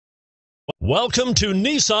Welcome to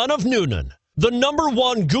Nissan of Newnan, the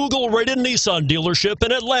 #1 Google-rated Nissan dealership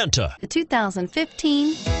in Atlanta. The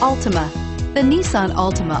 2015 Altima. The Nissan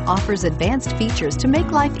Altima offers advanced features to make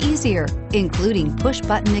life easier, including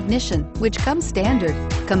push-button ignition, which comes standard.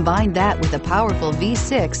 Combine that with a powerful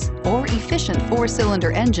V6 or efficient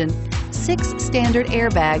 4-cylinder engine, 6 standard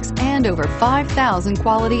airbags, and over 5,000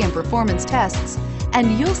 quality and performance tests,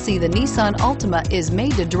 and you'll see the Nissan Altima is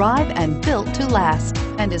made to drive and built to last,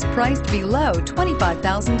 and is priced below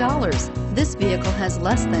 $25,000. This vehicle has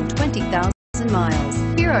less than 20,000 miles.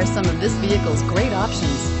 Here are some of this vehicle's great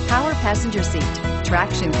options: power passenger seat,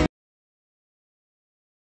 traction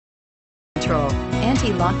control,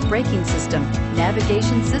 anti-lock braking system,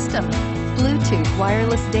 navigation system, Bluetooth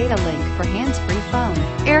wireless data link for hands-free phone,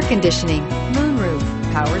 air conditioning,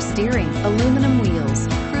 moonroof, power steering, aluminum wheels,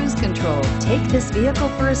 cruise control. Take this vehicle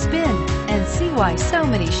for a spin and see why so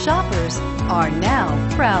many shoppers are now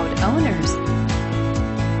proud owners.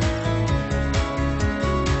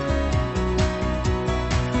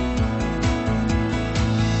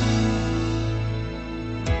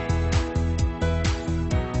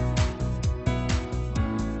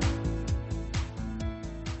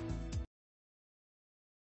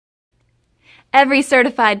 Every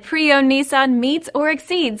certified pre-owned Nissan meets or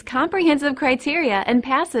exceeds comprehensive criteria and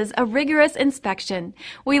passes a rigorous inspection.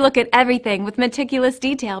 We look at everything with meticulous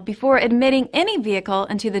detail before admitting any vehicle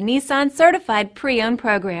into the Nissan Certified Pre-Owned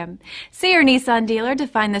program. See your Nissan dealer to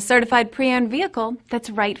find the certified pre-owned vehicle that's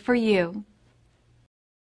right for you.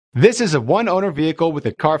 This is a one-owner vehicle with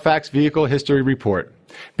a Carfax Vehicle History Report.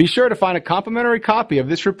 Be sure to find a complimentary copy of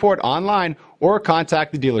this report online or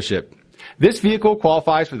contact the dealership. This vehicle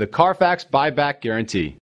qualifies for the Carfax Buyback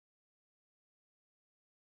Guarantee.